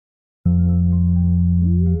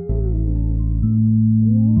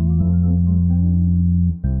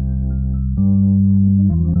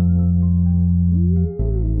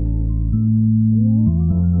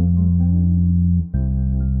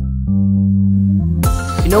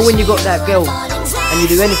You know when you got that girl and you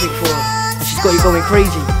do anything for her and she's got you going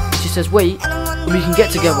crazy, she says wait, we can get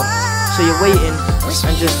together. So you're waiting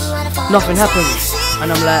and just nothing happens, and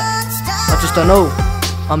I'm like, I just don't know.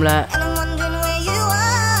 I'm like,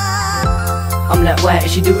 why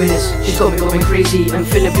is she doing this? She's got me going crazy and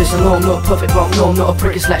feeling pissed. I know I'm not perfect, but no, I'm not a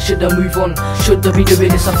prick. It's like, should I move on? Should I be doing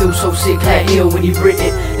this? I feel so sick, like here when you Brit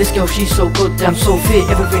it. This girl, she's so goddamn so fit.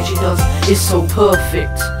 Everything she does is so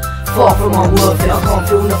perfect. Far from unworth it, I can't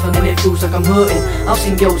feel nothing and it feels like I'm hurting. I've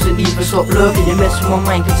seen girls that even stop lurking. You mess with my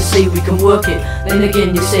mind cause you say we can work it. Then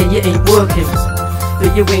again you say you ain't working.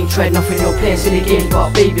 But you ain't tried nothing, you're playing silly games.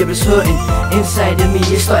 But baby, it's hurting. Inside of me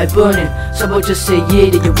it started burning. So I'll just say yeah,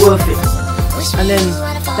 that you're worth it. And then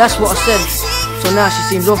that's what I said. So now she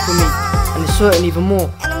seems off with me and it's hurting even more.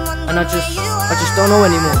 And I just don't know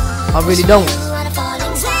anymore. I really don't.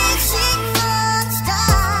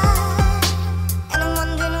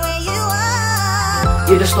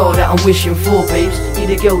 You're the star that I'm wishing for, babes.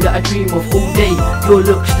 You're the girl that I dream of all day. Your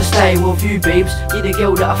looks, the style of you, babes. You're the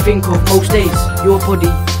girl that I think of most days. Your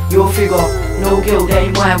body, your figure. No girl that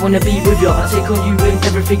ain't why I wanna be with ya. I take on you and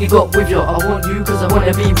everything you got with ya. I want you cause I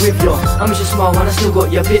wanna be with ya. I miss your smile and I still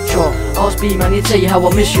got your picture. Ask B man, he'll tell you how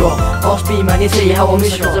I miss ya. Ask B man, he'll tell you how I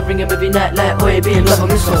miss ya. Cause I bring him every night like boy, being love, I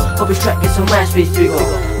miss her. Hope his track gets some MySpace bigger.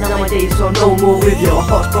 Now my days are no more with ya.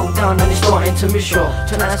 My heart's broke down and it's starting to miss ya.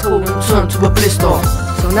 Tonight's cold and turn to a blister.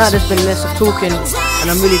 So now there's been less of talking, and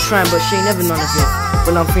I'm really trying, but she ain't never none of it.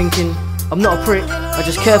 But I'm thinking, I'm not a prick, I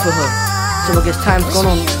just care for her. So I guess time's gone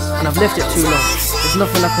on, and I've left it too long. There's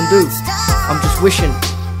nothing I can do, I'm just wishing.